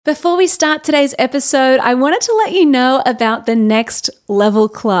Before we start today's episode, I wanted to let you know about the Next Level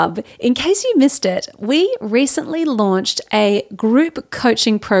Club. In case you missed it, we recently launched a group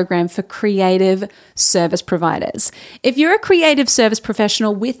coaching program for creative service providers. If you're a creative service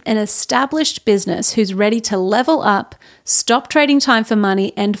professional with an established business who's ready to level up, stop trading time for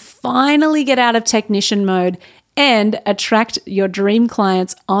money, and finally get out of technician mode and attract your dream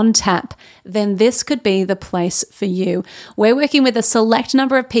clients on tap, then this could be the place for you. We're working with a select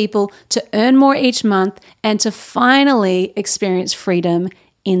number of people to earn more each month and to finally experience freedom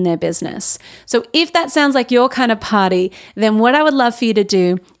in their business. So if that sounds like your kind of party, then what I would love for you to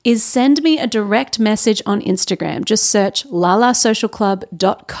do is send me a direct message on Instagram. Just search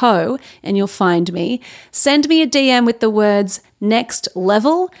lalasocialclub.co and you'll find me. Send me a DM with the words next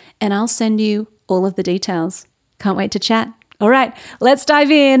level and I'll send you all of the details. Can't wait to chat. All right, let's dive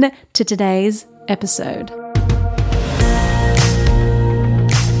in to today's episode.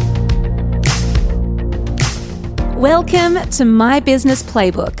 Welcome to My Business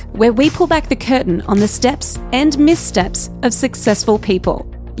Playbook, where we pull back the curtain on the steps and missteps of successful people.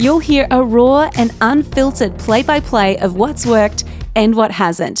 You'll hear a raw and unfiltered play-by-play of what's worked and what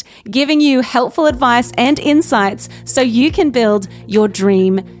hasn't, giving you helpful advice and insights so you can build your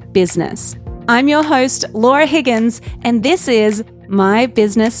dream business. I'm your host, Laura Higgins, and this is My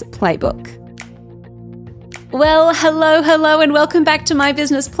Business Playbook. Well, hello, and welcome back to My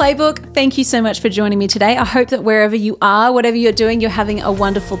Business Playbook. Thank you so much for joining me today. I hope that wherever you are, whatever you're doing, you're having a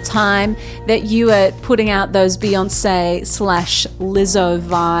wonderful time, that you are putting out those Beyonce/Lizzo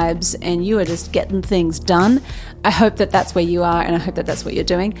vibes, and you are just getting things done. I hope that that's where you are, and I hope that that's what you're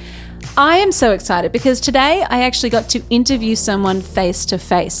doing. I am so excited because today I actually got to interview someone face to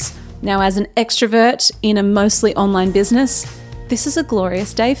face. Now, as an extrovert in a mostly online business, this is a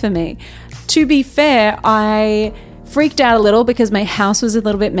glorious day for me. To be fair, I freaked out a little because my house was a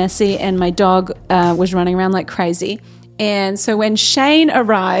little bit messy and my dog was running around like crazy. And so when Shane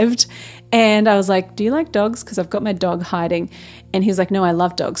arrived and I was like, do you like dogs? Because I've got my dog hiding. And he was like, no, I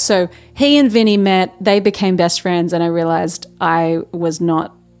love dogs. So he and Vinny met, they became best friends, and I realized I was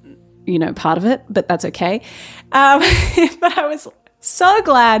not, part of it, but that's okay. But I was so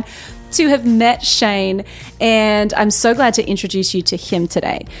glad to have met Shane, and I'm so glad to introduce you to him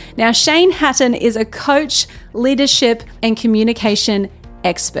today. Now, Shane Hatton is a coach, leadership, and communication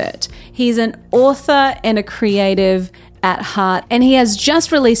expert. He's an author and a creative at heart, and he has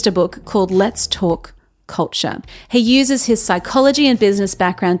just released a book called Let's Talk Culture. He uses his psychology and business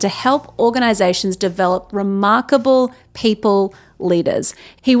background to help organizations develop remarkable people leaders.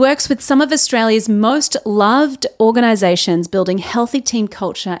 He works with some of Australia's most loved organizations, building healthy team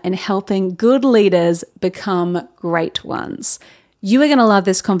culture and helping good leaders become great ones. You are going to love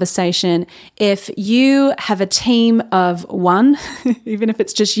this conversation. If you have a team of one, even if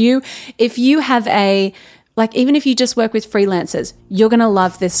it's just you, if you have even if you just work with freelancers, you're going to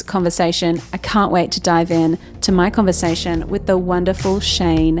love this conversation. I can't wait to dive in to my conversation with the wonderful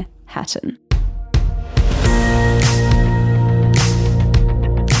Shane Hatton.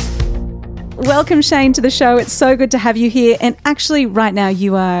 Welcome, Shane, to the show. It's so good to have you here. And actually, right now,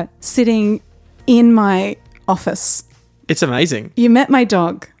 you are sitting in my office. It's amazing. You met my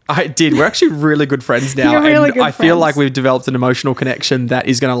dog. I did. We're actually really good friends now. You're really good I feel like we've developed an emotional connection that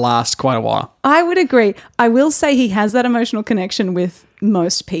is going to last quite a while. I would agree. I will say he has that emotional connection with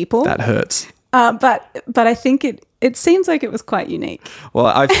most people. That hurts. But I think it seems like it was quite unique. Well,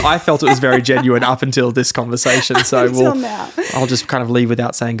 I felt it was very genuine up until this conversation. So now. I'll just kind of leave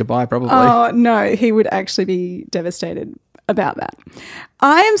without saying goodbye, probably. Oh, no, he would actually be devastated about that.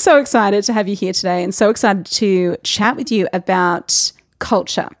 I am so excited to have you here today and so excited to chat with you about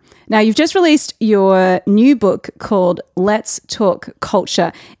culture. Now, you've just released your new book called Let's Talk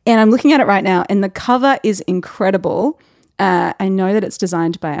Culture, and I'm looking at it right now, and the cover is incredible. I know that it's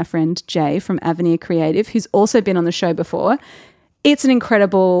designed by our friend Jay from Avenir Creative, who's also been on the show before. It's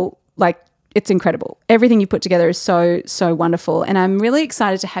incredible. Everything you put together is so, so wonderful. And I'm really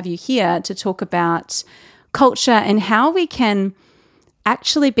excited to have you here to talk about culture and how we can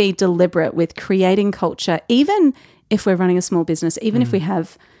actually be deliberate with creating culture, even if we're running a small business, even if we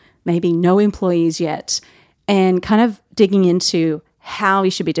have maybe no employees yet, and kind of digging into how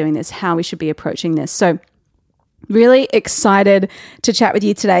we should be doing this, how we should be approaching this. So really excited to chat with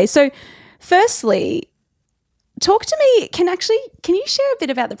you today. So firstly, talk to me, can you share a bit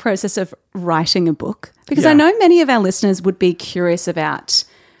about the process of writing a book? Because I know many of our listeners would be curious about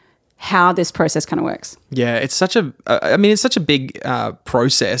how this process kind of works. Yeah, it's such a big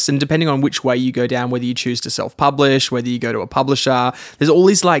process, and depending on which way you go down, whether you choose to self-publish, whether you go to a publisher, there's all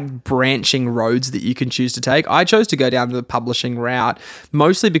these like branching roads that you can choose to take. I chose to go down the publishing route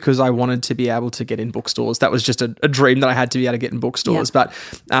mostly because I wanted to be able to get in bookstores. That was just a dream that I had to be able to get in bookstores. But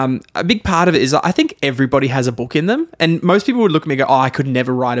a big part of it is I think everybody has a book in them, and most people would look at me and go, "Oh, I could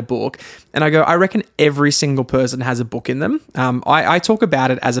never write a book," and I go, "I reckon every single person has a book in them." I talk about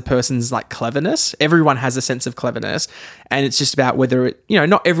it as a person's like cleverness. Everyone has a sense of cleverness, and it's just about whether it,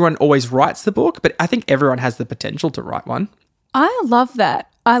 not everyone always writes the book, but I think everyone has the potential to write one. I love that.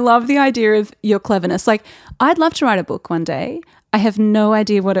 I love the idea of your cleverness. Like, I'd love to write a book one day. I have no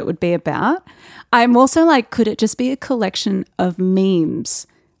idea what it would be about. I'm also like, could it just be a collection of memes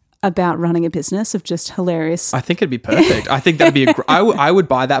about running a business of just hilarious? I think it'd be perfect. I think that'd be I would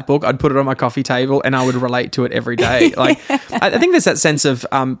buy that book. I'd put it on my coffee table and I would relate to it every day. Like, I think there's that sense of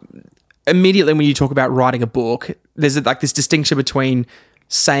immediately when you talk about writing a book, there's like this distinction between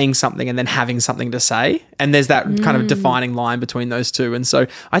saying something and then having something to say. And there's that kind of defining line between those two. And so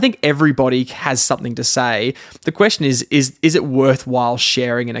I think everybody has something to say. The question is it worthwhile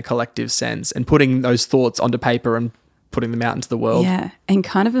sharing in a collective sense and putting those thoughts onto paper and putting them out into the world? Yeah, and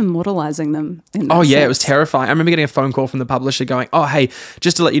kind of immortalizing them. In that sense. It was terrifying. I remember getting a phone call from the publisher going, "Oh, hey,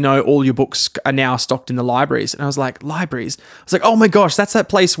 just to let you know, all your books are now stocked in the libraries." And I was like, "Libraries?" I was like, "Oh my gosh, that's that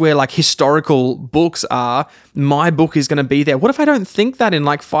place where like historical books are. My book is going to be there. What if I don't think that in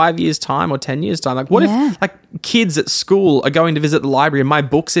like 5 years' time or 10 years' time? Like, what if like kids at school are going to visit the library and my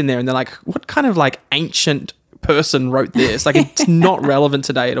book's in there and they're like, what kind of like ancient person wrote this? Like, it's not relevant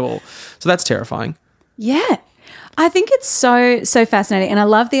today at all." So that's terrifying. Yeah. I think it's so fascinating, and I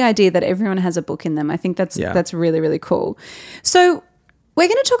love the idea that everyone has a book in them. I think that's really, really cool. So we're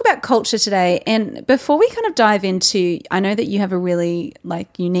going to talk about culture today, and before we kind of dive into, I know that you have a really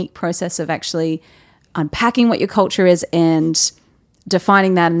like unique process of actually unpacking what your culture is and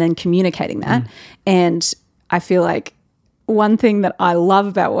defining that and then communicating that. And I feel like one thing that I love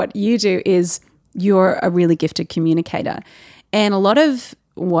about what you do is you're a really gifted communicator, and a lot of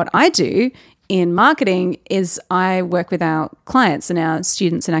what I do in marketing is I work with our clients and our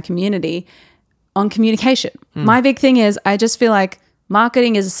students in our community on communication. My big thing is I just feel like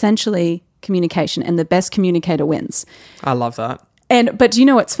marketing is essentially communication, and the best communicator wins. I love that. But do you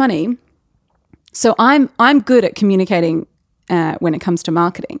know what's funny? So I'm good at communicating when it comes to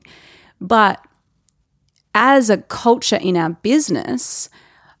marketing, but as a culture in our business,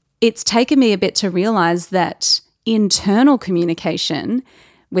 it's taken me a bit to realize that internal communication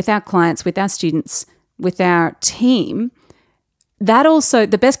with our clients, with our students, with our team, that also,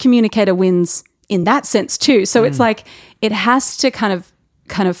 the best communicator wins in that sense too. So it's like it has to kind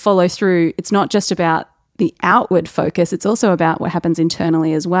of follow through. It's not just about the outward focus, it's also about what happens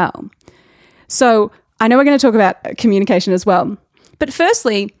internally as well. So I know we're going to talk about communication as well. But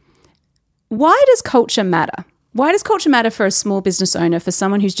firstly, why does culture matter? Why does culture matter for a small business owner, for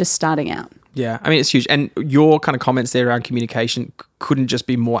someone who's just starting out? Yeah, I mean, it's huge. And your kind of comments there around communication couldn't just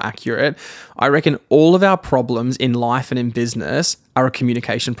be more accurate. I reckon all of our problems in life and in business are a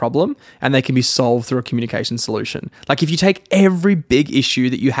communication problem, and they can be solved through a communication solution. Like if you take every big issue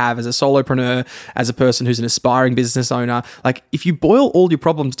that you have as a solopreneur, as a person who's an aspiring business owner, like if you boil all your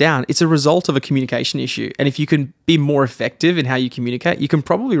problems down, it's a result of a communication issue. And if you can be more effective in how you communicate, you can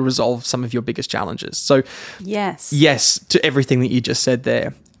probably resolve some of your biggest challenges. So yes to everything that you just said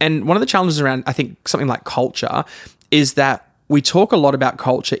there. And one of the challenges around, I think, something like culture is that we talk a lot about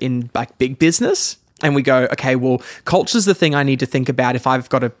culture in like big business, and we go, okay, well, culture is the thing I need to think about if I've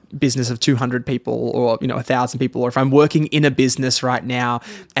got a business of 200 people or 1,000 people, or if I'm working in a business right now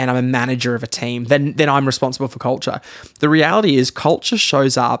and I'm a manager of a team, then I'm responsible for culture. The reality is culture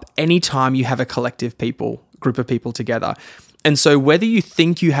shows up anytime you have a collective group of people together. And so whether you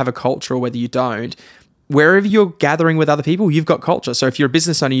think you have a culture or whether you don't, wherever you're gathering with other people, you've got culture. So if you're a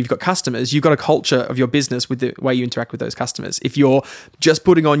business owner, you've got customers, you've got a culture of your business with the way you interact with those customers. If you're just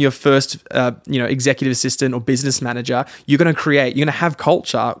putting on your first, executive assistant or business manager, you're going to have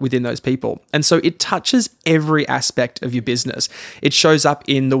culture within those people. And so it touches every aspect of your business. It shows up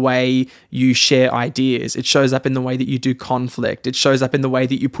in the way you share ideas. It shows up in the way that you do conflict. It shows up in the way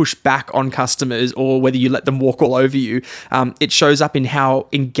that you push back on customers or whether you let them walk all over you. It shows up in how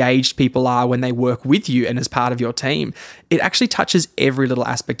engaged people are when they work with you and as part of your team. It actually touches every little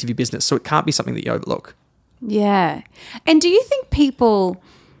aspect of your business. So it can't be something that you overlook. Yeah. And do you think people,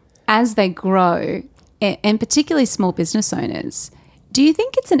 as they grow, and particularly small business owners, do you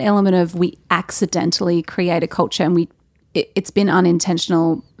think it's an element of we accidentally create a culture and it's been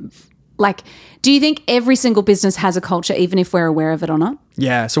unintentional, Like, do you think every single business has a culture, even if we're aware of it or not?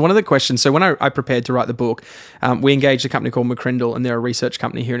 Yeah. So one of the questions, so when I prepared to write the book, we engaged a company called McCrindle, and they're a research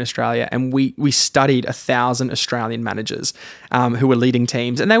company here in Australia. And we studied 1,000 Australian managers who were leading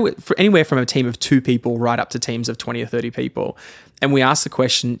teams. And they were anywhere from a team of 2 people right up to teams of 20 or 30 people. And we asked the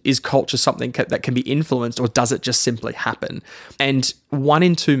question, is culture something that can be influenced, or does it just simply happen? And 1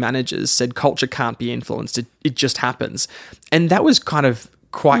 in 2 managers said culture can't be influenced. It just happens. And that was kind of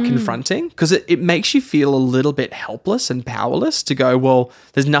quite confronting, because it makes you feel a little bit helpless and powerless to go, well,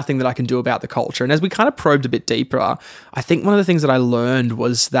 there's nothing that I can do about the culture. And as we kind of probed a bit deeper, I think one of the things that I learned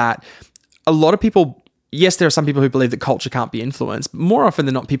was that a lot of people, yes, there are some people who believe that culture can't be influenced, but more often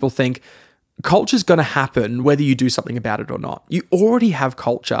than not, people think culture's going to happen whether you do something about it or not. You already have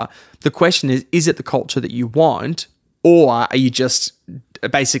culture. The question is it the culture that you want, or are you just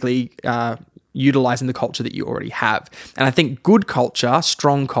basically utilizing the culture that you already have? And I think good culture,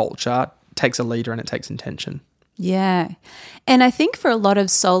 strong culture, takes a leader and it takes intention. Yeah. And I think for a lot of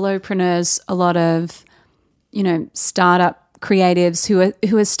solopreneurs, a lot of, startup creatives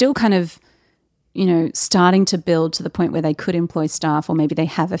who are still kind of, starting to build to the point where they could employ staff, or maybe they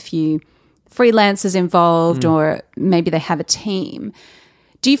have a few freelancers involved, or maybe they have a team.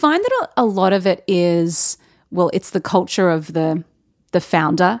 Do you find that a lot of it is, well, it's the culture of the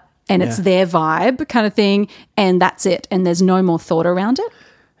founder, and it's their vibe kind of thing, and that's it, and there's no more thought around it?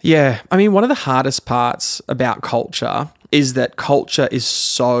 Yeah. I mean, one of the hardest parts about culture is that culture is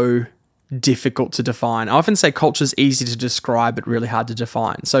so difficult to define. I often say culture is easy to describe but really hard to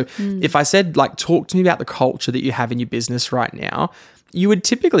define. So if I said, like, talk to me about the culture that you have in your business right now, you would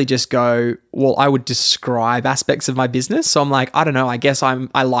typically just go, well, I would describe aspects of my business. So I'm like, I don't know, I guess I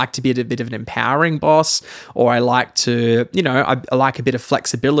like to be a bit of an empowering boss, or I like to, I like a bit of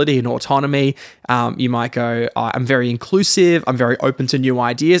flexibility and autonomy. You might go, I'm very inclusive, I'm very open to new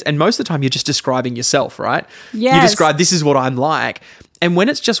ideas. And most of the time you're just describing yourself, right? Yes. You describe, this is what I'm like. And when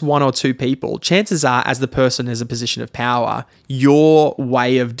it's just 1 or 2 people, chances are, as the person has a position of power, your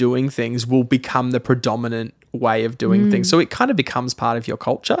way of doing things will become the predominant way of doing things. So it kind of becomes part of your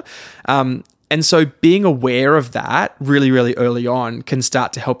culture. And so being aware of that really, really early on can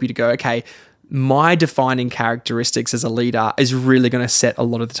start to help you to go, okay, my defining characteristics as a leader is really going to set a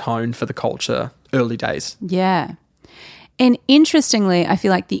lot of the tone for the culture early days. Yeah. And interestingly, I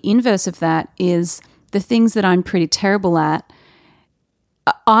feel like the inverse of that is the things that I'm pretty terrible at.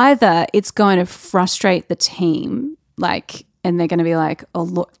 Either it's going to frustrate the team, and they're going to be like, oh,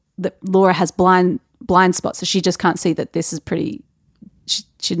 look, Laura has blind spots, so she just can't see that this is pretty,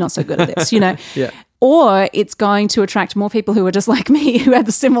 she's not so good at this, Yeah. Or it's going to attract more people who are just like me, who have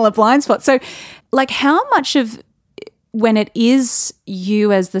a similar blind spot. So, how much of, when it is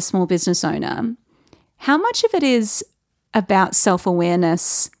you as the small business owner, how much of it is about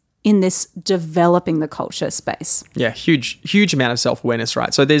self-awareness in this developing the culture space? Yeah, huge amount of self-awareness,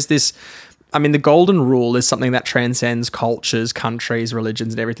 right? So there's this, the golden rule is something that transcends cultures, countries,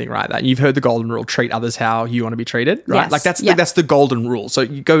 religions, and everything, right? That you've heard the golden rule: treat others how you want to be treated, right? Yes. That's the golden rule. So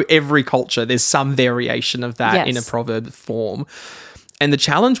you go every culture, there's some variation of that in a proverb form. And the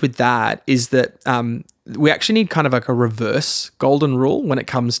challenge with that is that we actually need kind of like a reverse golden rule when it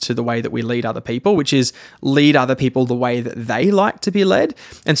comes to the way that we lead other people, which is lead other people the way that they like to be led.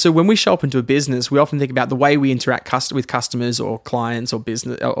 And so when we show up into a business, we often think about the way we interact with customers or clients or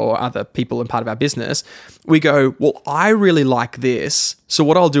business or other people in part of our business. We go, well, I really like this, so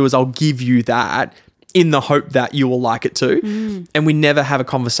what I'll do is I'll give you that in the hope that you will like it too. And we never have a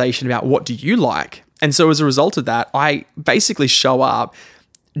conversation about, what do you like? And so as a result of that, I basically show up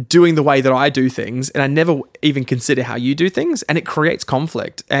doing the way that I do things, and I never even consider how you do things, and it creates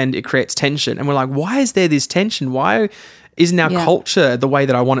conflict and it creates tension. And we're like, why is there this tension? Why isn't our culture the way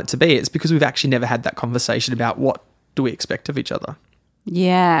that I want it to be? It's because we've actually never had that conversation about what do we expect of each other.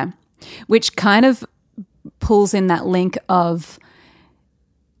 Yeah, which kind of pulls in that link of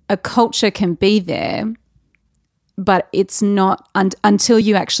a culture can be there, but it's not until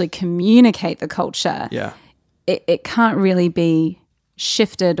you actually communicate the culture. Yeah, it can't really be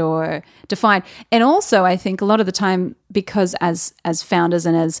shifted or defined. And also, I think a lot of the time, because as founders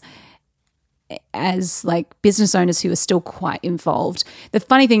and as like business owners who are still quite involved, the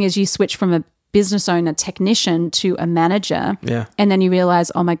funny thing is you switch from a business owner technician to a manager, and then you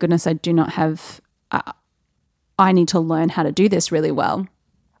realize, oh my goodness, I do not have I need to learn how to do this really well.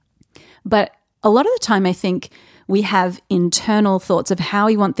 But a lot of the time, I think we have internal thoughts of how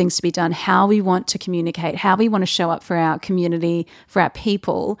we want things to be done, how we want to communicate, how we want to show up for our community, for our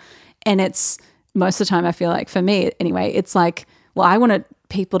people. And it's most of the time, I feel like, for me anyway, it's like, well, I want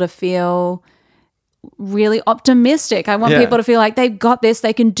people to feel really optimistic. I want people to feel like they've got this,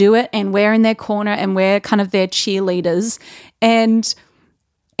 they can do it, and we're in their corner and we're kind of their cheerleaders. And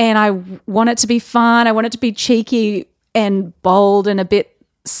I want it to be fun. I want it to be cheeky and bold and a bit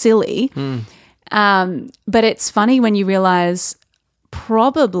silly. But it's funny when you realize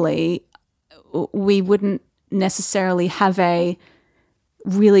probably we wouldn't necessarily have a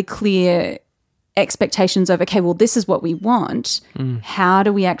really clear expectations of, okay, well, this is what we want. How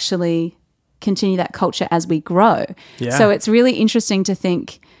do we actually continue that culture as we grow? So it's really interesting to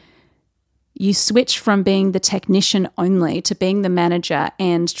think you switch from being the technician only to being the manager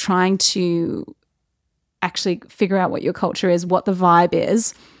and trying to actually figure out what your culture is, what the vibe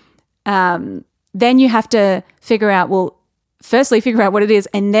is. Then you have to figure out, well, firstly figure out what it is,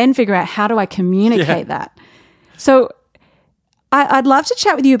 and then figure out how do I communicate that. So I'd love to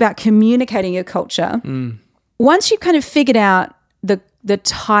chat with you about communicating your culture. Once you've kind of figured out the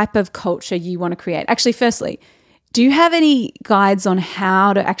type of culture you want to create. Actually, firstly, do you have any guides on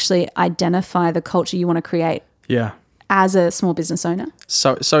how to actually identify the culture you want to create? As a small business owner?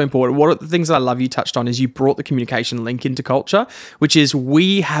 So important. One of the things that I love you touched on is you brought the communication link into culture, which is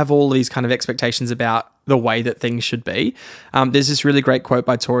we have all these kind of expectations about the way that things should be. There's this really great quote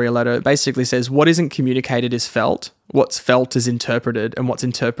by Tori Aleto. It basically says, what isn't communicated is felt, what's felt is interpreted, and what's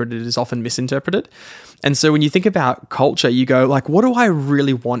interpreted is often misinterpreted. And so when you think about culture, you go like, what do I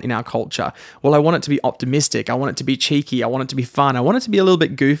really want in our culture? Well, I want it to be optimistic. I want it to be cheeky. I want it to be fun. I want it to be a little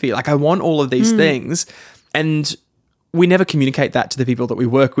bit goofy. Like I want all of these things. And we never communicate that to the people that we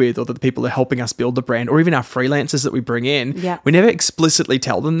work with or the people that are helping us build the brand or even our freelancers that we bring in. We never explicitly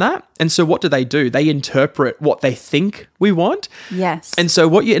tell them that. And so what do? They interpret what they think we want. And so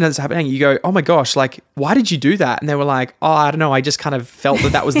what ends up happening, you go, oh my gosh, like, why did you do that? And they were like, oh, I don't know. I just kind of felt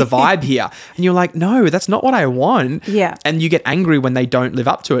that was the vibe here. And you're like, no, that's not what I want. And you get angry when they don't live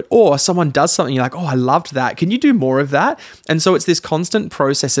up to it. Or someone does something, you're like, oh, I loved that. Can you do more of that? And so it's this constant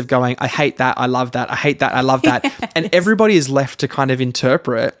process of going, I hate that. I love that. I hate that. I love that. And everybody is left to kind of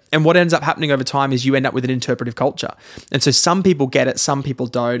interpret. And what ends up happening over time is you end up with an interpretive culture. And so some people get it, some people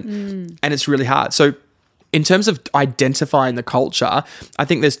don't. And it's really hard. So in terms of identifying the culture, I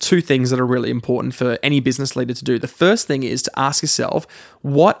think there's two things that are really important for any business leader to do. The first thing is to ask yourself,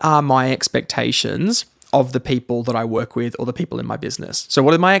 what are my expectations of the people that I work with or the people in my business? So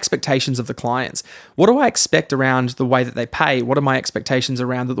what are my expectations of the clients? What do I expect around the way that they pay? What are my expectations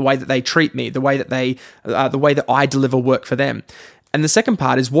around the way that they treat me, the way that I deliver work for them? And the second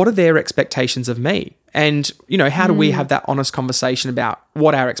part is, what are their expectations of me? And, how do we have that honest conversation about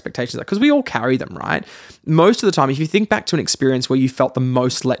what our expectations are? Because we all carry them, right? Most of the time, if you think back to an experience where you felt the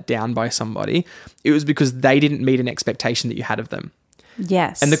most let down by somebody, it was because they didn't meet an expectation that you had of them.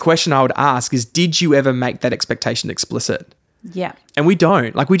 And the question I would ask is, did you ever make that expectation explicit? And we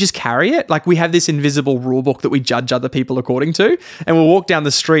don't. Like, we just carry it. Like, we have this invisible rule book that we judge other people according to. And we'll walk down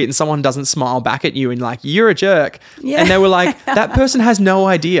the street and someone doesn't smile back at you and like, you're a jerk. And they were like, that person has no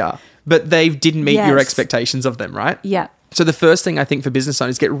idea, but they didn't meet your expectations of them, right? So the first thing I think for business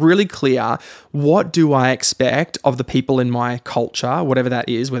owners, get really clear, what do I expect of the people in my culture, whatever that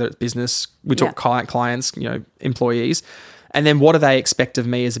is, whether it's business, we talk clients, employees. And then what do they expect of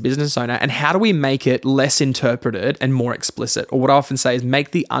me as a business owner? And how do we make it less interpreted and more explicit? Or what I often say is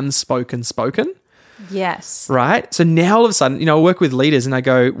make the unspoken spoken. Right? So now all of a sudden, I work with leaders and I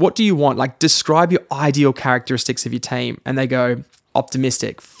go, what do you want? Like, describe your ideal characteristics of your team. And they go,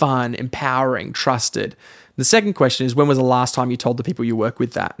 optimistic, fun, empowering, trusted. The second question is, when was the last time you told the people you work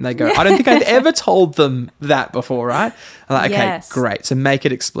with that? And they go, I don't think I've ever told them that before, right? I'm like, okay, great. So make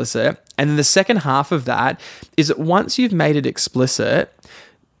it explicit. And then the second half of that is that once you've made it explicit,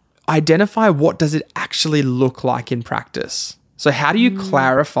 identify what does it actually look like in practice. So how do you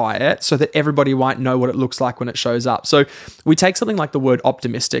clarify it so that everybody might know what it looks like when it shows up? So we take something like the word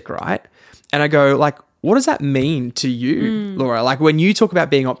optimistic, right? And I go, like, what does that mean to you, Laura? Like, when you talk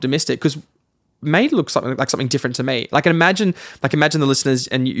about being optimistic, because may look something different to me. Imagine the listeners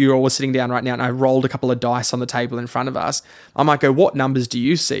and you're all sitting down right now and I rolled a couple of dice on the table in front of us. I might go, what numbers do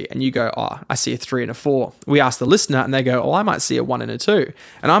you see? And you go, oh, I see a 3 and a 4. We ask the listener and they go, oh, I might see a 1 and a 2.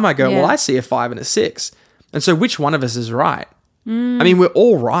 And I might go, well, I see a 5 and a 6. And so which one of us is right? I mean, we're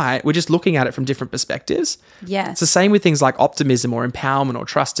all right. We're just looking at it from different perspectives. It's the same with things like optimism or empowerment or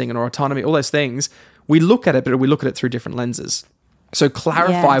trusting or autonomy, all those things. We look at it, but we look at it through different lenses. So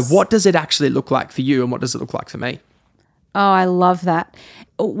clarify, what does it actually look like for you and what does it look like for me? Oh, I love that.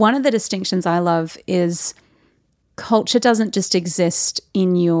 One of the distinctions I love is culture doesn't just exist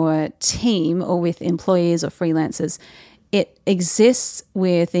in your team or with employees or freelancers. it exists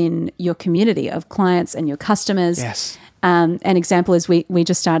within your community of clients and your customers. Yes. An example is we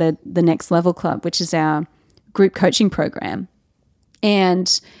just started the Next Level Club, which is our group coaching program.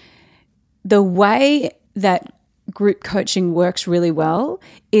 And the way that group coaching works really well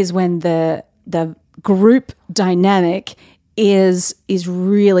is when the group dynamic is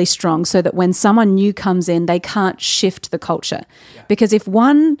really strong, so that when someone new comes in, they can't shift the culture. Yeah. Because if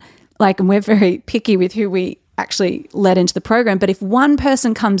one, and we're very picky with who we actually let into the program, but if one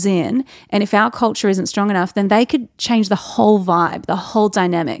person comes in and if our culture isn't strong enough, then they could change the whole vibe, the whole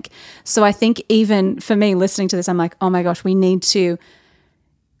dynamic. So I think even for me listening to this, I'm like, oh my gosh, we need to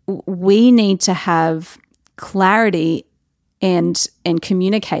have clarity and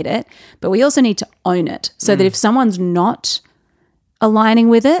communicate it, but we also need to own it, so that if someone's not aligning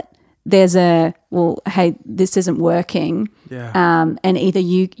with it, there's hey, this isn't working. Yeah. And either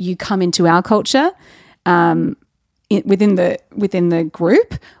you come into our culture within the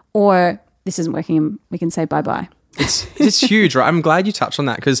group, or this isn't working and we can say bye-bye. It's huge, right? I'm glad you touched on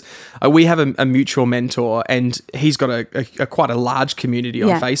that, because we have a mutual mentor, and he's got a quite a large community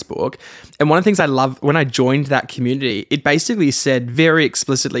on Facebook. And one of the things I love when I joined that community, it basically said very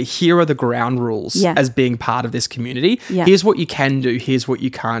explicitly, here are the ground rules as being part of this community. Yeah. Here's what you can do. Here's what you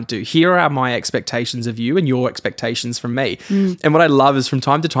can't do. Here are my expectations of you and your expectations from me. And what I love is from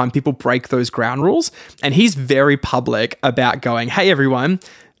time to time, people break those ground rules, and he's very public about going, hey, everyone,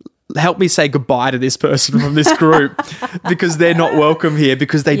 help me say goodbye to this person from this group because they're not welcome here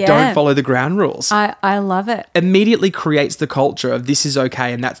because they don't follow the ground rules. I love it. Immediately creates the culture of this is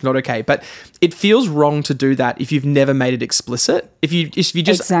okay and that's not okay. But it feels wrong to do that if you've never made it explicit.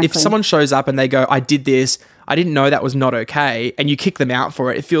 If someone shows up and they go, I did this, I didn't know that was not okay, and you kick them out for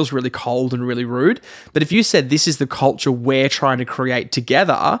it, it feels really cold and really rude. But if you said this is the culture we're trying to create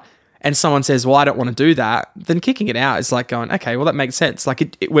together, and someone says, well, I don't want to do that, then kicking it out is like going, okay, well, that makes sense.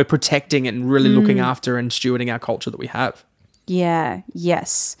 Like we're protecting and really looking after and stewarding our culture that we have. Yeah,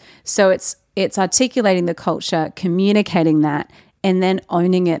 yes. So it's articulating the culture, communicating that, and then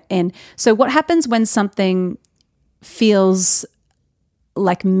owning it. And so what happens when something feels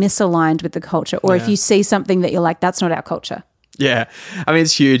like misaligned with the culture, or if you see something that you're like, that's not our culture? Yeah. I mean,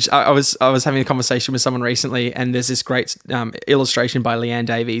 it's huge. I was having a conversation with someone recently, and there's this great illustration by Leanne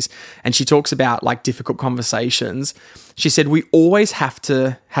Davies, and she talks about like difficult conversations. She said, we always have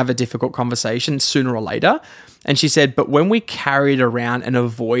to have a difficult conversation sooner or later. And she said, but when we carry it around and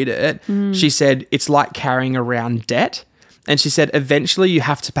avoid it, she said, it's like carrying around debt. And she said, eventually you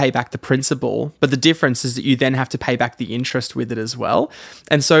have to pay back the principal, but the difference is that you then have to pay back the interest with it as well.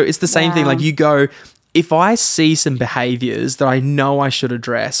 And so it's the same thing. Like you go, if I see some behaviors that I know I should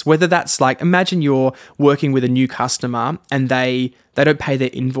address, whether that's like, imagine you're working with a new customer and they don't pay their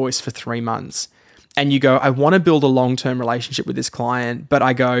invoice for 3 months, and you go, I want to build a long-term relationship with this client, but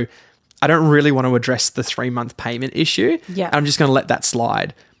I go, I don't really want to address the 3-month payment issue. Yeah. I'm just going to let that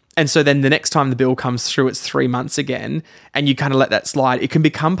slide. And so then the next time the bill comes through, it's 3 months again, and you kind of let that slide. It can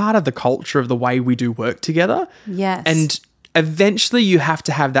become part of the culture of the way we do work together. Yes. And eventually you have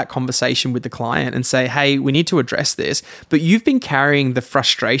to have that conversation with the client and say, hey, we need to address this, but you've been carrying the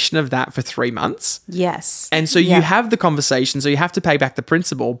frustration of that for 3 months. Yes. And so you have the conversation, so you have to pay back the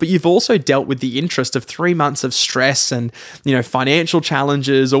principal, but you've also dealt with the interest of 3 months of stress and, financial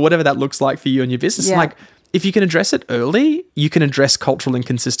challenges or whatever that looks like for you and your business. Yeah. Like, if you can address it early, you can address cultural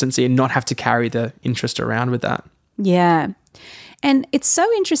inconsistency and not have to carry the interest around with that. Yeah. And it's so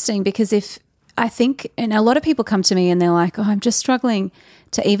interesting because I think a lot of people come to me and they're like, oh, I'm just struggling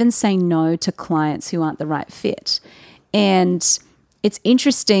to even say no to clients who aren't the right fit. And it's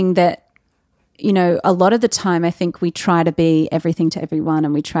interesting that, a lot of the time I think we try to be everything to everyone,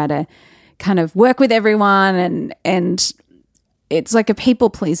 and we try to kind of work with everyone, and it's like a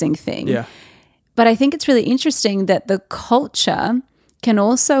people-pleasing thing. Yeah. But I think it's really interesting that the culture can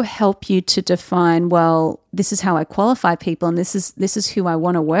also help you to define, well, this is how I qualify people, and this is who I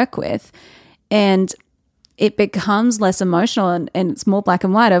want to work with. And it becomes less emotional and it's more black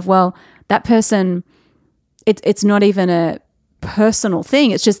and white of, well, that person, it's not even a personal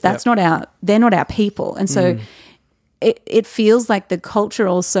thing. It's just they're not our people. And so it feels like the culture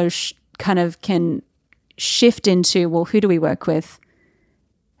also kind of can shift into, well, who do we work with?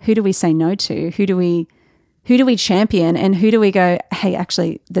 Who do we say no to? Who do we champion? And who do we go, hey,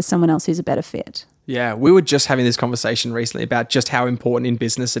 actually, there's someone else who's a better fit? Yeah, we were just having this conversation recently about just how important in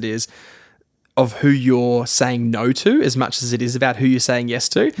business it is of who you're saying no to as much as it is about who you're saying yes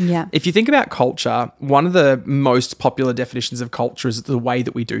to. Yeah. If you think about culture, one of the most popular definitions of culture is the way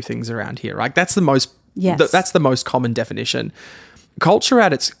that we do things around here, right? That's the most that's the most common definition. culture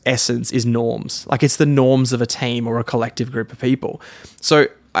at its essence is norms. Like it's the norms of a team or a collective group of people. So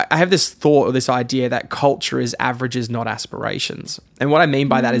I have this thought or this idea that culture is averages, not aspirations. And what I mean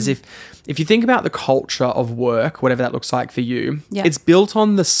by that is if you think about the culture of work, whatever that looks like for you, it's built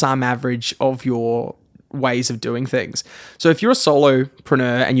on the sum average of your ways of doing things. So if you're a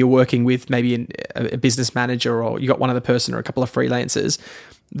solopreneur and you're working with maybe a business manager, or you got one other person or a couple of freelancers,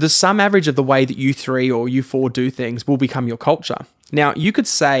 the sum average of the way that you three or you four do things will become your culture. Now, you could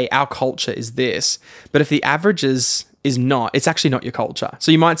say our culture is this, but if the averages is not, it's actually not your culture.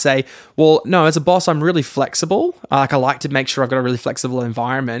 So you might say, well, no, as a boss, I'm really flexible. Like I like to make sure I've got a really flexible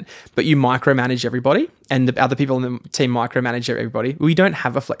environment, but you micromanage everybody and the other people in the team micromanage everybody. We don't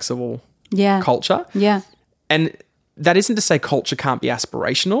have a flexible culture. Yeah. And that isn't to say culture can't be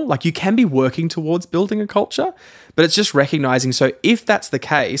aspirational. Like you can be working towards building a culture, but it's just recognizing. So if that's the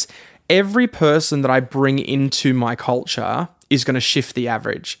case, every person that I bring into my culture is going to shift the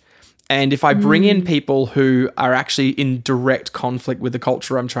average. And if I bring in people who are actually in direct conflict with the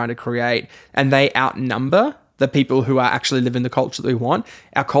culture I'm trying to create, and they outnumber the people who are actually living the culture that we want,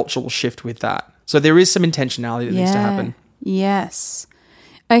 our culture will shift with that. So there is some intentionality that needs to happen. Yes.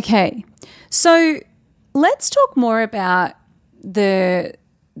 Okay. So let's talk more about the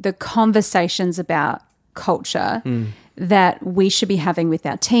conversations about culture that we should be having with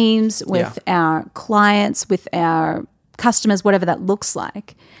our teams, with our clients, with our customers, whatever that looks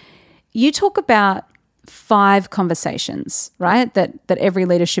like. You talk about 5 conversations, right, that every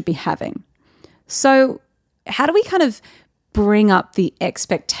leader should be having. So how do we kind of bring up the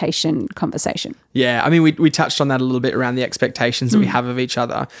expectation conversation? Yeah, I mean, we touched on that a little bit around the expectations that we have of each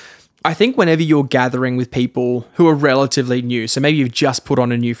other. I think whenever you're gathering with people who are relatively new, so maybe you've just put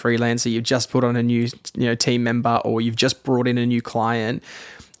on a new freelancer, you've just put on a new team member, or you've just brought in a new client,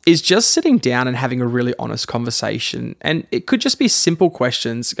 is just sitting down and having a really honest conversation. And it could just be simple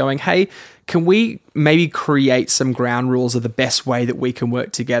questions going, hey, can we maybe create some ground rules of the best way that we can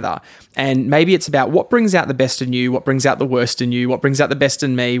work together? And maybe it's about what brings out the best in you, what brings out the worst in you, what brings out the best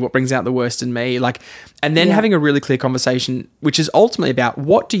in me, what brings out the worst in me. And then having a really clear conversation, which is ultimately about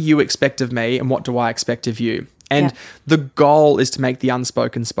what do you expect of me and what do I expect of you? And the goal is to make the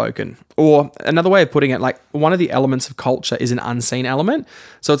unspoken spoken. Or another way of putting it, like one of the elements of culture is an unseen element.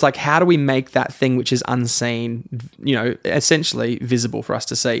 So it's like, how do we make that thing which is unseen, essentially visible for us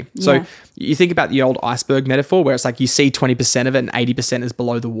to see? Yeah. So you think about the old iceberg metaphor where it's like you see 20% of it and 80% is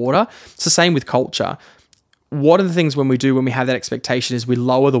below the water. It's the same with culture. One of the things when we have that expectation is we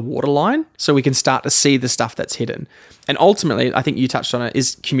lower the waterline so we can start to see the stuff that's hidden. And ultimately, I think you touched on it,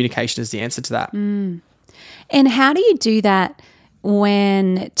 is communication is the answer to that. And how do you do that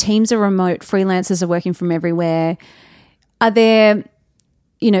when teams are remote, freelancers are working from everywhere? Are there,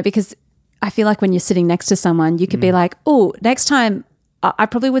 because I feel like when you're sitting next to someone, you could be like, oh, next time I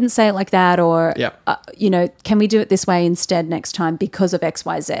probably wouldn't say it like that, or, can we do it this way instead next time because of X,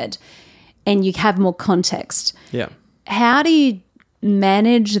 Y, Z? And you have more context. Yeah. How do you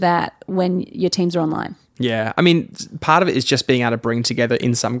manage that when your teams are online? Yeah, I mean, part of it is just being able to bring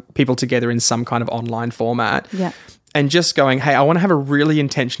people together in some kind of online format. Yeah. And just going, hey, I want to have a really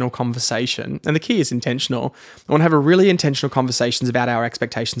intentional conversation. And the key is intentional. I want to have a really intentional conversations about our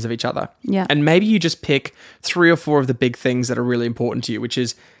expectations of each other. Yeah. And maybe you just pick 3 or 4 of the big things that are really important to you, which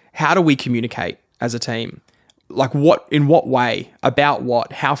is how do we communicate as a team? Like in what way, about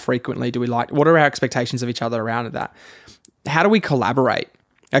what, how frequently do we what are our expectations of each other around that? How do we collaborate?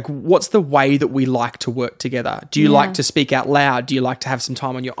 Like, what's the way that we like to work together? Do you like to speak out loud? Do you like to have some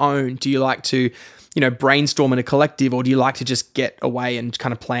time on your own? Do you like to, brainstorm in a collective, or do you like to just get away and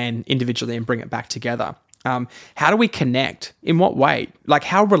kind of plan individually and bring it back together? How do we connect? In what way? Like,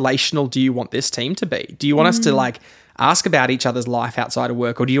 how relational do you want this team to be? Do you want us to ask about each other's life outside of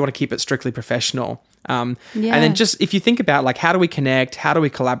work, or do you want to keep it strictly professional? And then just, if you think about how do we connect? How do we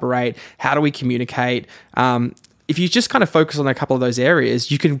collaborate? How do we communicate? If you just kind of focus on a couple of those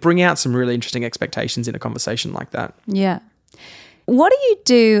areas, you can bring out some really interesting expectations in a conversation like that. Yeah. What do you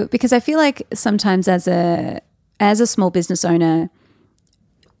do? Because I feel like sometimes as a small business owner,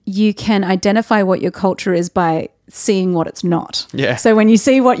 you can identify what your culture is by seeing what it's not. Yeah. So when you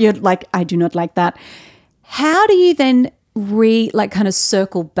see what you're like, I do not like that. How do you then kind of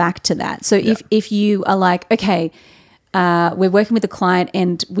circle back to that? So if you are like, okay, we're working with a client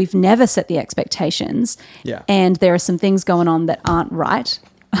and we've never set the expectations, and there are some things going on that aren't right.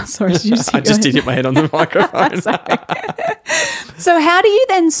 Sorry, did you just I just did hit my head on the microphone. So how do you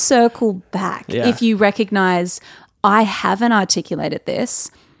then circle back if you recognize I haven't articulated this,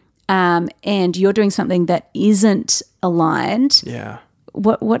 and you're doing something that isn't aligned? Yeah.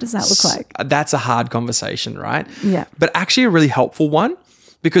 What does that look like? That's a hard conversation, right? Yeah. But actually a really helpful one,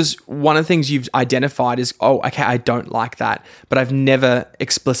 because one of the things you've identified is, oh, okay, I don't like that, but I've never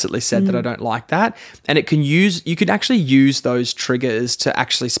explicitly said that I don't like that. And you can actually use those triggers to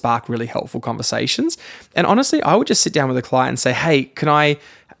actually spark really helpful conversations. And honestly, I would just sit down with a client and say, hey,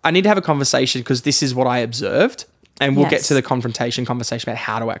 I need to have a conversation because this is what I observed. And we'll get to the confrontation conversation about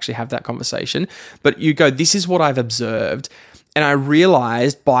how to actually have that conversation. But you go, this is what I've observed. And I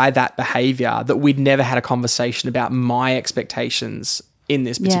realized by that behavior that we'd never had a conversation about my expectations in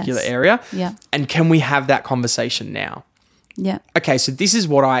this particular area. Yeah. And can we have that conversation now? Yeah. Okay, so this is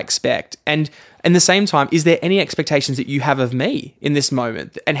what I expect. And at the same time, is there any expectations that you have of me in this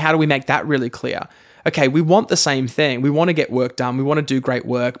moment? And how do we make that really clear? Okay, we want the same thing. We want to get work done. We want to do great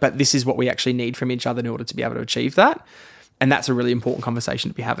work, but this is what we actually need from each other in order to be able to achieve that. And that's a really important conversation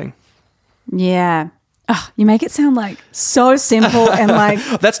to be having. Yeah. Oh, you make it sound like so simple and like...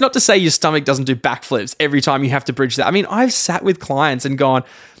 That's not to say your stomach doesn't do backflips every time you have to bridge that. I mean, I've sat with clients and gone,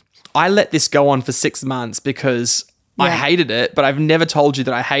 I let this go on for 6 months because I hated it, but I've never told you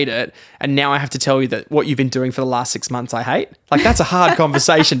that I hate it. And now I have to tell you that what you've been doing for the last 6 months I hate. Like, that's a hard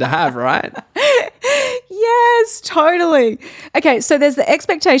conversation to have, right? Yes, totally. Okay, so there's the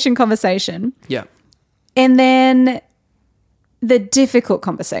expectation conversation. Yeah. And then the difficult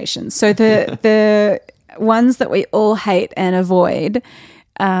conversations. So the ones that we all hate and avoid,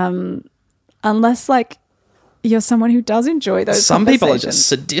 unless like you're someone who does enjoy those Some conversations. people are just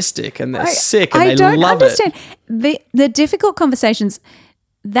sadistic and they're sick and I they don't love understand. it. The difficult conversations,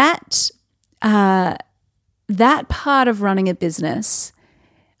 that part of running a business,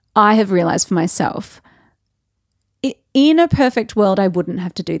 I have realized for myself, in a perfect world, I wouldn't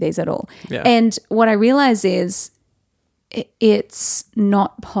have to do these at all. Yeah. And what I realize is it's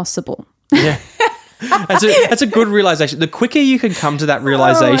not possible. Yeah. That's a good realization. The quicker you can come to that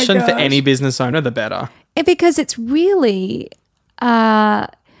realization for any business owner, the better. Because it's really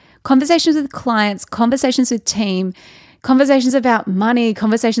conversations with clients, conversations with team, conversations about money,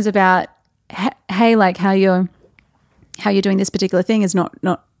 conversations about, hey, like how you're doing this particular thing is not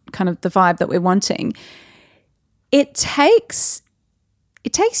kind of the vibe that we're wanting. It takes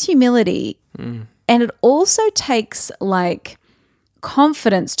humility, and it also takes like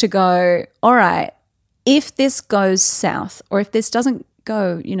confidence to go, all right, if this goes south or if this doesn't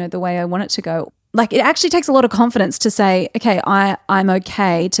go, the way I want it to go, like it actually takes a lot of confidence to say, okay, I'm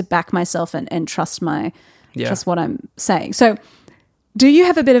okay to back myself and trust trust what I'm saying. So do you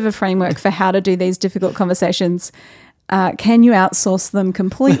have a bit of a framework for how to do these difficult conversations? Can you outsource them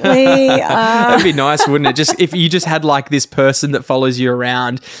completely? That'd be nice, wouldn't it? Just if you just had like this person that follows you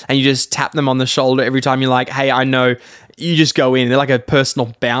around and you just tap them on the shoulder every time you're like, hey, I know, you just go in. They're like a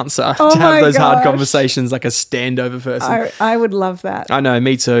personal bouncer to have those hard conversations, like a standover person. I would love that. I know,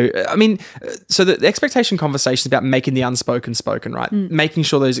 me too. I mean, so the expectation conversation is about making the unspoken spoken, right? Making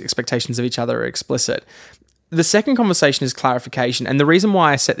sure those expectations of each other are explicit. The second conversation is clarification. And the reason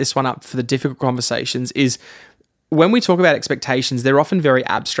why I set this one up for the difficult conversations is when we talk about expectations, they're often very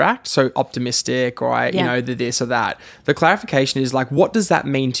abstract, so optimistic or the this or that. The clarification is like, what does that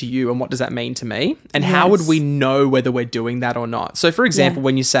mean to you and what does that mean to me? And how would we know whether we're doing that or not? So for example,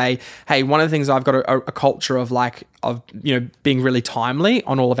 when you say, hey, one of the things I've got a culture of being really timely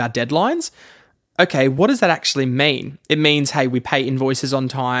on all of our deadlines. Okay, what does that actually mean? It means, hey, we pay invoices on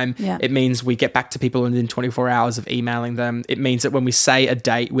time. Yeah. It means we get back to people within 24 hours of emailing them. It means that when we say a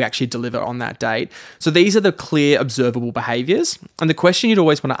date, we actually deliver on that date. So these are the clear, observable behaviors. And the question you'd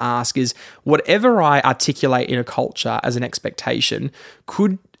always want to ask is, whatever I articulate in a culture as an expectation,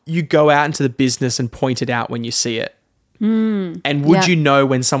 could you go out into the business and point it out when you see it? And would you know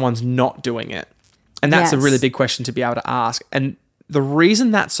when someone's not doing it? And that's a really big question to be able to ask. And the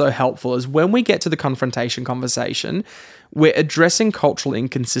reason that's so helpful is when we get to the confrontation conversation, we're addressing cultural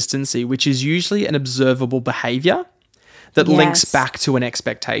inconsistency, which is usually an observable behavior that links back to an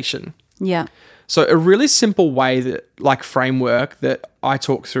expectation. Yeah. So a really simple way framework that I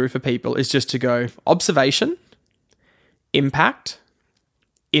talk through for people is just to go observation, impact,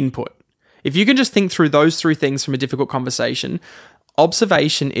 input. If you can just think through those three things from a difficult conversation,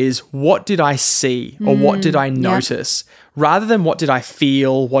 observation is what did I see or what did I notice? Rather than what did I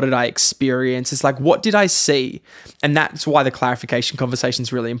feel, what did I experience? It's like, what did I see? And that's why the clarification conversation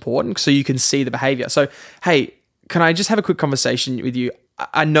is really important, so you can see the behavior. So, hey, can I just have a quick conversation with you?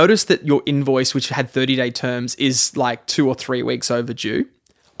 I noticed that your invoice, which had 30-day terms, is like 2 or 3 weeks overdue.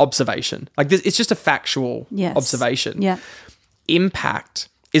 Observation. Like this, it's just a factual observation. Yeah. Impact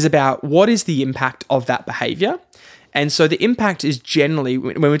is about what is the impact of that behavior. And so the impact is generally,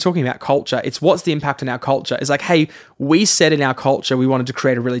 when we're talking about culture, it's what's the impact on our culture. It's like, hey, we said in our culture we wanted to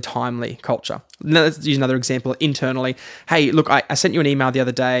create a really timely culture. Now, let's use another example internally. Hey, look, I sent you an email the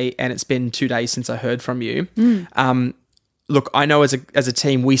other day and it's been 2 days since I heard from you. Look, I know as a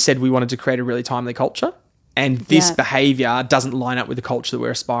team, we said we wanted to create a really timely culture, and this behavior doesn't line up with the culture that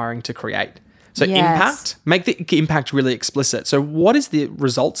we're aspiring to create. So impact, make the impact really explicit. So what is the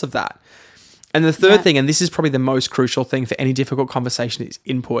results of that? And the third thing, and this is probably the most crucial thing for any difficult conversation, is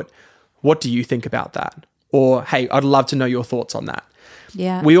input. What do you think about that? Or, hey, I'd love to know your thoughts on that.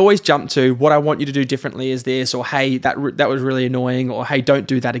 Yeah. We always jump to what I want you to do differently is this, or hey, that was really annoying, or hey, don't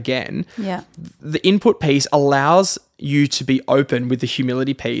do that again. Yeah. The input piece allows you to be open with the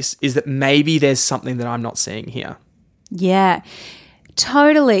humility piece, is that maybe there's something that I'm not seeing here. Yeah,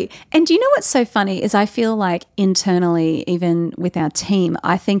 totally. And do you know what's so funny is I feel like internally, even with our team,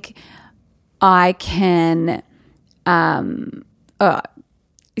 I think I can,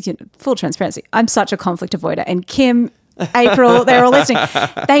 full transparency, I'm such a conflict avoider, and Kim, April, they're all listening.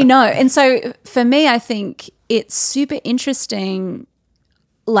 They know. And so for me, I think it's super interesting,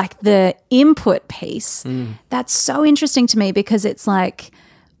 like the input piece. That's so interesting to me because it's like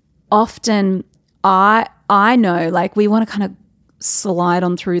often I know, like we want to kind of slide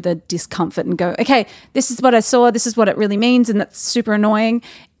on through the discomfort and go, okay, this is what I saw. This is what it really means. And that's super annoying.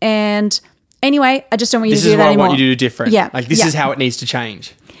 And anyway, I just don't want you to do that anymore. This is what I want you to do different. Yeah. Like this is how it needs to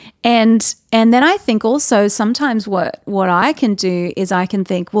change. And then I think also sometimes what I can do is I can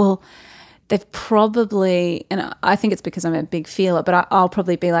think, well, they've probably, and I think it's because I'm a big feeler, but I'll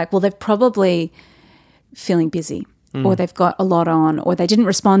probably be like, well, they've probably feeling busy or they've got a lot on or they didn't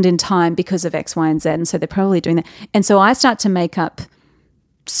respond in time because of X, Y, and Z. And so they're probably doing that. And so I start to make up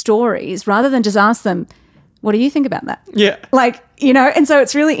stories rather than just ask them, what do you think about that? Yeah. Like, and so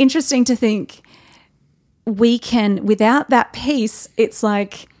it's really interesting to think we can, without that piece, it's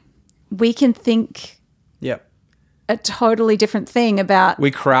like, we can think a totally different thing about... We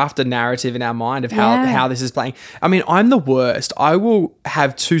craft a narrative in our mind of how this is playing. I mean, I'm the worst. I will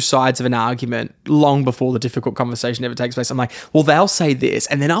have two sides of an argument long before the difficult conversation ever takes place. I'm like, well, they'll say this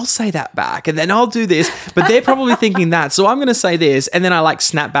and then I'll say that back and then I'll do this, but they're probably thinking that. So I'm going to say this. And then I like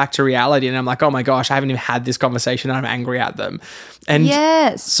snap back to reality and I'm like, oh my gosh, I haven't even had this conversation and I'm angry at them. And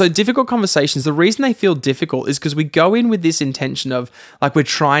so difficult conversations, the reason they feel difficult is because we go in with this intention of like we're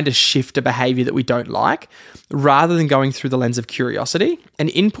trying to shift a behavior that we don't like rather than going through the lens of curiosity. And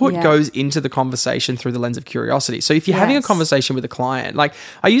input goes into the conversation through the lens of curiosity. So if you're having a conversation with a client, like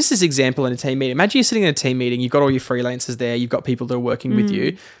I use this example in a team meeting. Imagine you're sitting in a team meeting, you've got all your freelancers there, you've got people that are working with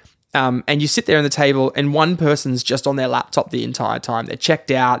you. And you sit there on the table and one person's just on their laptop the entire time. They're checked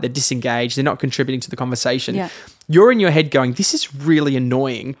out, they're disengaged, they're not contributing to the conversation. Yeah. You're in your head going, this is really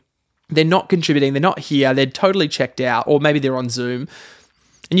annoying. They're not contributing, they're not here, they're totally checked out, or maybe they're on Zoom.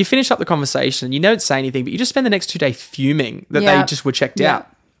 And you finish up the conversation, you don't say anything, but you just spend the next 2 days fuming that they just were checked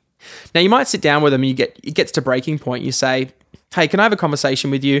out. Now you might sit down with them and it gets to breaking point. You say, hey, can I have a conversation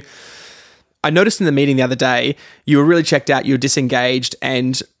with you? I noticed in the meeting the other day, you were really checked out, you were disengaged,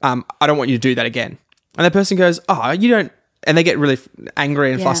 and I don't want you to do that again. And the person goes, oh, you don't, and they get really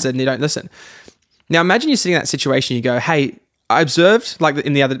angry and flustered and they don't listen. Now imagine you're sitting in that situation, you go, hey, I observed like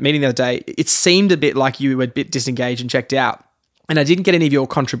in the other meeting the other day, it seemed a bit like you were a bit disengaged and checked out. And I didn't get any of your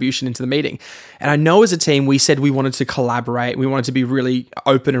contribution into the meeting. And I know as a team, we said we wanted to collaborate. We wanted to be really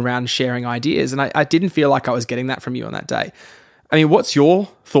open around sharing ideas. And I didn't feel like I was getting that from you on that day. I mean, what's your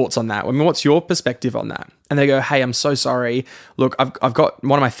thoughts on that? I mean, what's your perspective on that? And they go, hey, I'm so sorry. Look, I've got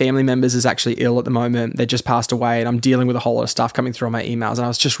one of my family members is actually ill at the moment. They just passed away and I'm dealing with a whole lot of stuff coming through on my emails. And I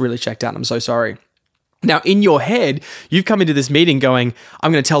was just really checked out and I'm so sorry. Now, in your head, you've come into this meeting going,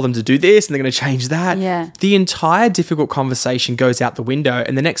 I'm going to tell them to do this and they're going to change that. Yeah. The entire difficult conversation goes out the window.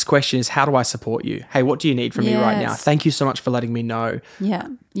 And the next question is, how do I support you? Hey, what do you need from me right now? Thank you so much for letting me know. Yeah.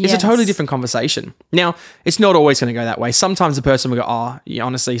 It's a totally different conversation. Now, it's not always going to go that way. Sometimes the person will go, oh, yeah,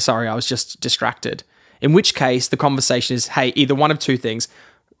 honestly, sorry, I was just distracted. In which case, the conversation is, hey, either one of two things.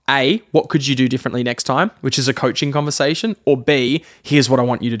 A, what could you do differently next time, which is a coaching conversation, or B, here's what I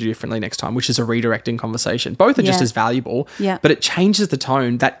want you to do differently next time, which is a redirecting conversation. Both are just as valuable, but it changes the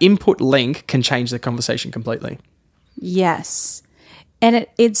tone. That input link can change the conversation completely. Yes. And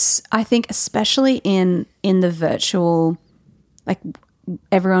it's, I think, especially in the virtual, like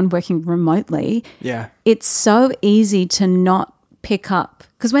everyone working remotely, it's so easy to not pick up.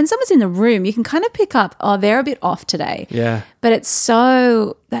 Because when someone's in the room, you can kind of pick up, oh, they're a bit off today. Yeah. But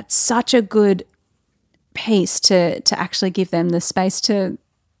that's such a good piece to actually give them the space to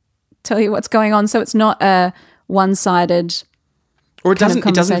tell you what's going on. So it's not a one-sided Or it kind of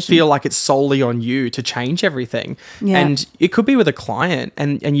doesn't conversation. feel like it's solely on you to change everything. Yeah. And it could be with a client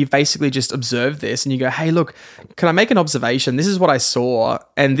and you've basically just observed this and you go, hey, look, can I make an observation? This is what I saw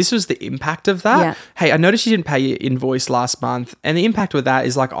and this was the impact of that. Yeah. Hey, I noticed you didn't pay your invoice last month. And the impact with that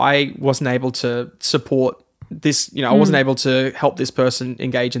is like I wasn't able to support this, I wasn't able to help this person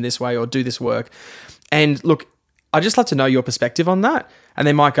engage in this way or do this work. And look, I'd just love to know your perspective on that. And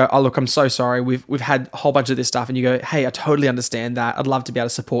they might go, oh, look, I'm so sorry. We've had a whole bunch of this stuff. And you go, hey, I totally understand that. I'd love to be able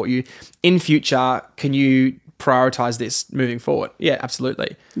to support you. In future, can you prioritize this moving forward? Yeah,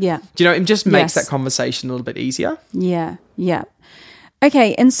 absolutely. Yeah. Do you know, it just makes Yes. that conversation a little bit easier. Yeah. Yeah.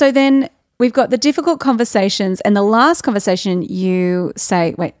 Okay. And so then we've got the difficult conversations, and the last conversation you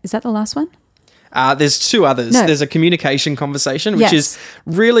say, wait, is that the last one? There's two others. No. There's a communication conversation, which Yes. is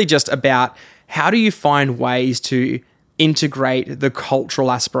really just about how do you find ways to integrate the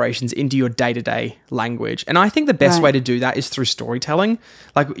cultural aspirations into your day-to-day language. And I think the best Right. way to do that is through storytelling.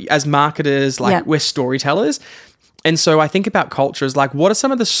 Like as marketers, Yeah. we're storytellers. And so I think about culture as like, what are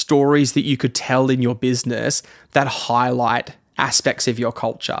some of the stories that you could tell in your business that highlight aspects of your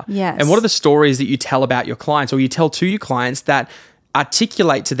culture? Yes. And what are the stories that you tell about your clients or you tell to your clients that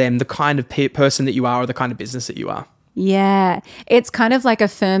articulate to them the kind of person that you are or the kind of business that you are? Yeah. It's kind of like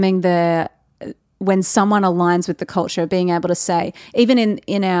affirming when someone aligns with the culture, being able to say, even in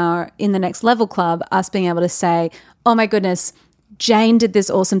the Next Level Club, us being able to say, oh my goodness, Jane did this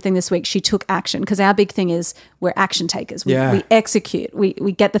awesome thing this week. She took action. Because our big thing is we're action takers. We execute. We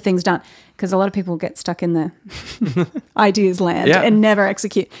get the things done. Because a lot of people get stuck in the ideas land and never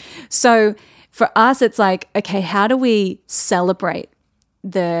execute. So for us, it's like, okay, how do we celebrate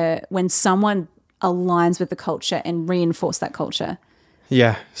when someone aligns with the culture and reinforce that culture?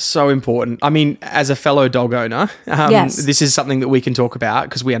 Yeah, so important. I mean, as a fellow dog owner, Yes. this is something that we can talk about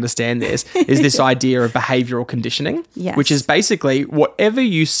because we understand this, is this idea of behavioral conditioning, Yes. which is basically whatever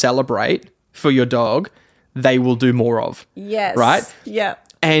you celebrate for your dog, they will do more of. Yes. Right? Yeah.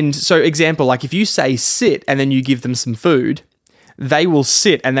 And so example, like if you say sit and then you give them some food, they will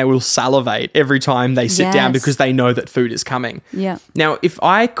sit and they will salivate every time they sit down Yes. because they know that food is coming. Yeah. Now, if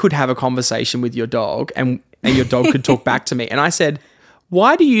I could have a conversation with your dog and your dog could talk back to me and I said,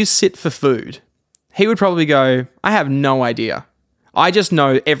 why do you sit for food? He would probably go, I have no idea. I just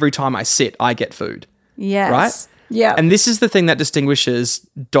know every time I sit, I get food. Yes. Right? Yeah. And this is the thing that distinguishes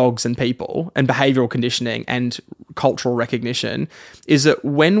dogs and people and behavioral conditioning and cultural recognition is that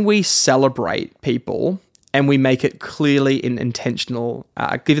when we celebrate people and we make it clearly intentional,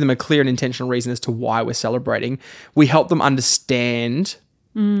 give them a clear and intentional reason as to why we're celebrating, we help them understand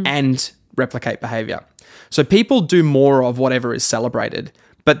and replicate behavior. So people do more of whatever is celebrated,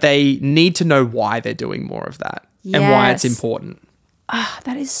 but they need to know why they're doing more of that and why it's Yes. important.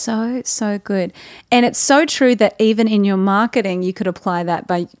 That is so, so good. And it's so true that even in your marketing, you could apply that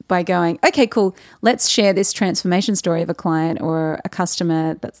by going, okay, cool, let's share this transformation story of a client or a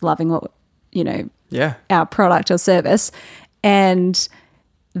customer that's loving what, our product or service. And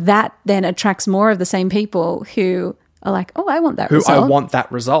that then attracts more of the same people who are like, oh, I want that result. I want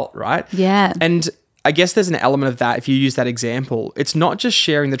that result, right? Yeah. And I guess there's an element of that if you use that example. It's not just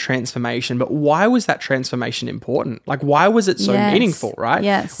sharing the transformation, but why was that transformation important? Like, why was it so Yes. meaningful, right?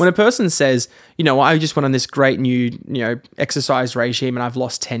 Yes. When a person says, I just went on this great new, exercise regime and I've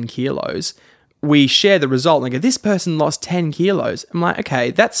lost 10 kilos, we share the result and they go, this person lost 10 kilos. I'm like,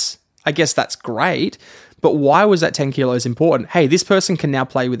 okay, I guess that's great. But why was that 10 kilos important? Hey, this person can now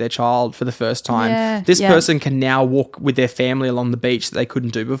play with their child for the first time. Yeah, This yeah. person can now walk with their family along the beach that they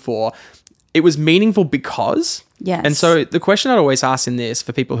couldn't do before. It was meaningful because. Yes. And so the question I'd always ask in this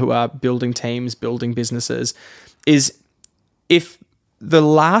for people who are building teams, building businesses, is if the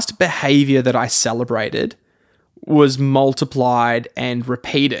last behavior that I celebrated was multiplied and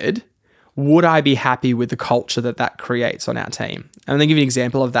repeated, would I be happy with the culture that creates on our team? And I'm going to give you an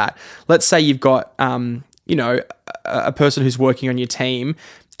example of that. Let's say you've got, a person who's working on your team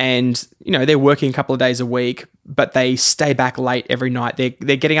and, they're working a couple of days a week, but they stay back late every night. They're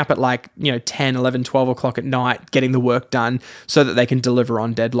getting up at 10, 11, 12 o'clock at night, getting the work done so that they can deliver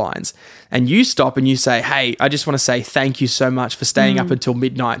on deadlines. And you stop and you say, hey, I just want to say thank you so much for staying up until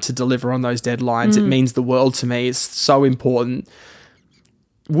midnight to deliver on those deadlines. It means the world to me. It's so important.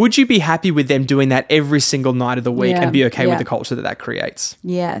 Would you be happy with them doing that every single night of the week and be okay with the culture that creates?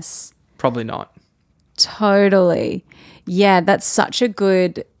 Yes. Probably not. Totally. Yeah, that's such a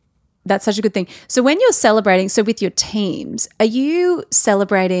good thing. So when you're celebrating, so with your teams, are you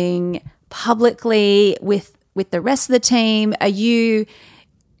celebrating publicly with the rest of the team? Are you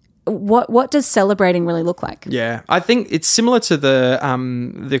what does celebrating really look like? Yeah, I think it's similar to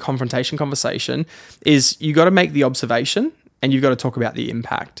the confrontation conversation. Is you got to make the observation and you've got to talk about the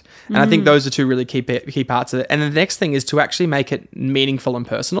impact. And I think those are two really key parts of it. And the next thing is to actually make it meaningful and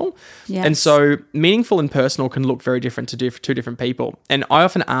personal. Yes. And so meaningful and personal can look very different to two different people. And I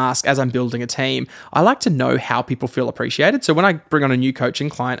often ask, as I'm building a team, I like to know how people feel appreciated. So when I bring on a new coaching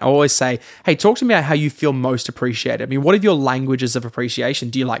client, I always say, hey, talk to me about how you feel most appreciated. I mean, what are your languages of appreciation?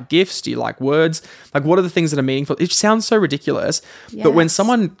 Do you like gifts? Do you like words? Like, what are the things that are meaningful? It sounds so ridiculous. Yes. But when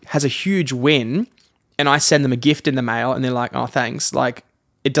someone has a huge win and I send them a gift in the mail and they're like, oh, thanks, like,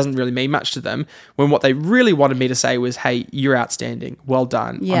 it doesn't really mean much to them, when what they really wanted me to say was, hey, you're outstanding. Well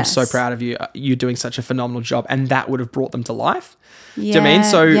done. Yes. I'm so proud of you. You're doing such a phenomenal job. And that would have brought them to life. Yeah. Do you know what I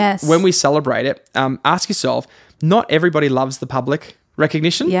mean? So when we celebrate it, ask yourself, not everybody loves the public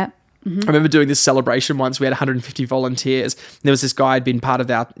recognition. Yeah. Mm-hmm. I remember doing this celebration once. We had 150 volunteers. There was this guy who'd been part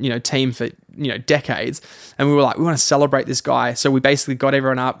of our, team for, decades. And we were like, we want to celebrate this guy. So we basically got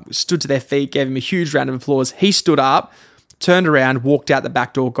everyone up, stood to their feet, gave him a huge round of applause. He stood up, turned around, walked out the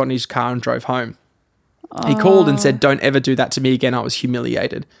back door, got in his car and drove home. Oh. He called and said, don't ever do that to me again. I was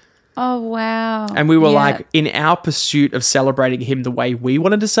humiliated. Oh, wow. And we were like, in our pursuit of celebrating him the way we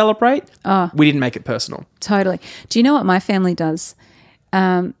wanted to celebrate, we didn't make it personal. Totally. Do you know what my family does?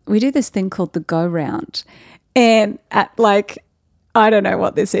 We do this thing called the go round. And I don't know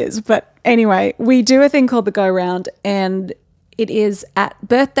what this is, but anyway, we do a thing called the go round, and it is at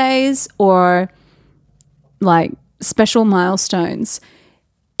birthdays or like special milestones.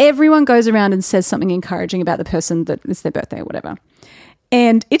 Everyone goes around and says something encouraging about the person that it's their birthday or whatever.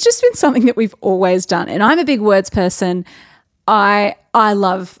 And it's just been something that we've always done. And I'm a big words person. I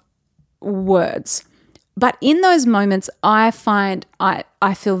love words. But in those moments, I find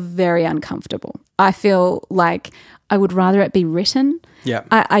I feel very uncomfortable. I feel like I would rather it be written. Yeah.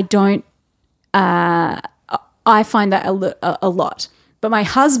 I don't I find that a lot. But my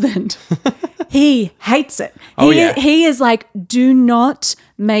husband, he hates it. He is like, do not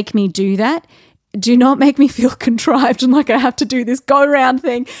make me do that. Do not make me feel contrived and like I have to do this go round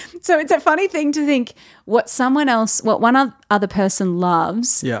thing. So it's a funny thing to think what one other person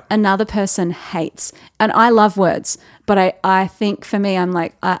loves, another person hates. And I love words, but I think for me, I'm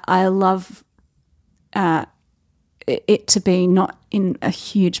like, I love it to be not in a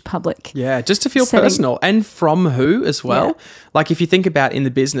huge public just to feel setting. Personal, and from who as well. Like if you think about in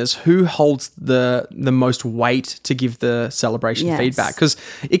the business, who holds the most weight to give the celebration feedback, because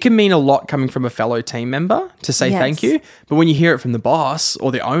it can mean a lot coming from a fellow team member to say thank you, but when you hear it from the boss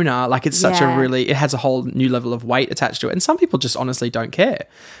or the owner, like it's such it has a whole new level of weight attached to it, and some people just honestly don't care.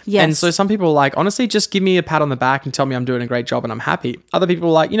 And so some people are like, honestly, just give me a pat on the back and tell me I'm doing a great job and I'm happy. Other people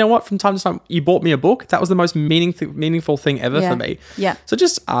are like, you know what, from time to time you bought me a book, that was the most meaningful thing ever for me. Yeah. So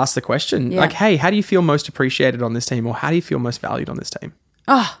just ask the question, like, hey, how do you feel most appreciated on this team, or how do you feel most valued on this team?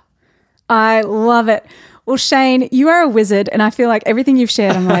 Oh, I love it. Well, Shane, you are a wizard, and I feel like everything you've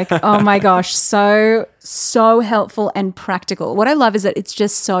shared, I'm like, oh my gosh, so helpful and practical. What I love is that it's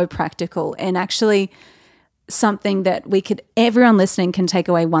just so practical and actually something that everyone listening can take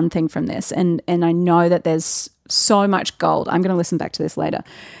away one thing from this. And I know that there's so much gold. I'm going to listen back to this later.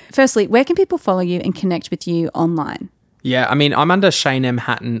 Firstly, where can people follow you and connect with you online? Yeah, I mean, I'm under Shane M.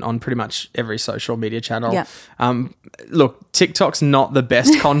 Hatton on pretty much every social media channel. Yeah. Look, TikTok's not the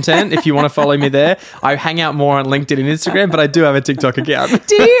best content if you want to follow me there. I hang out more on LinkedIn and Instagram, but I do have a TikTok account.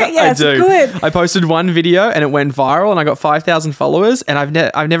 Do you? Yes, I do. Good. I posted one video and it went viral and I got 5,000 followers, and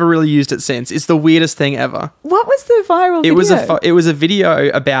I've never really used it since. It's the weirdest thing ever. What was the viral video? It was a video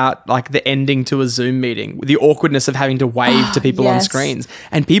about like the ending to a Zoom meeting, the awkwardness of having to wave to people on screens,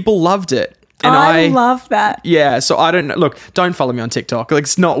 and people loved it. And I love that. Yeah, so I don't know. Look, don't follow me on TikTok. Like,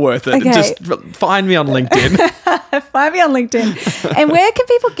 it's not worth it. Okay. Just find me on LinkedIn. Find me on LinkedIn. And where can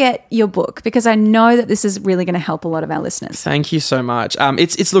people get your book? Because I know that this is really going to help a lot of our listeners. Thank you so much.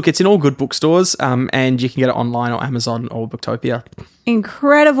 It's in all good bookstores, and you can get it online or Amazon or Booktopia.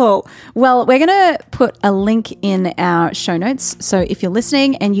 Incredible. Well, we're going to put a link in our show notes. So if you're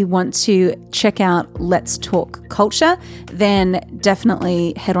listening and you want to check out Let's Talk Culture, then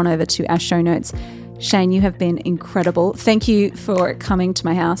definitely head on over to our show notes. Shane, you have been incredible. Thank you for coming to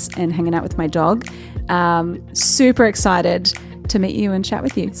my house and hanging out with my dog. Super excited to meet you and chat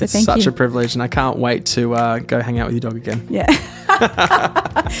with you. So thank you. It's such a privilege, and I can't wait to go hang out with your dog again. Yeah.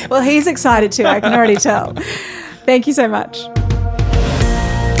 Well, he's excited too. I can already tell. Thank you so much.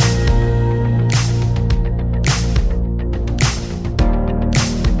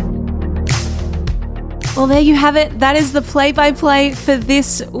 Well, there you have it. That is the play-by-play for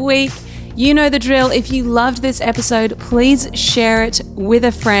this week. You know the drill. If you loved this episode, please share it with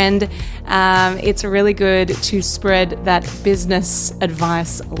a friend. It's really good to spread that business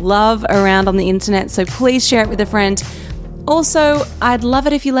advice love around on the internet. So please share it with a friend. Also, I'd love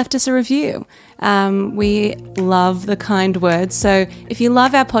it if you left us a review. We love the kind words. So if you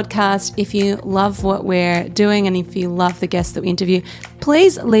love our podcast, if you love what we're doing, and if you love the guests that we interview,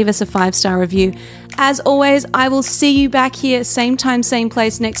 please leave us a 5-star review. As always, I will see you back here, same time, same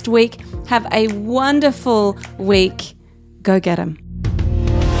place next week. Have a wonderful week. Go get 'em.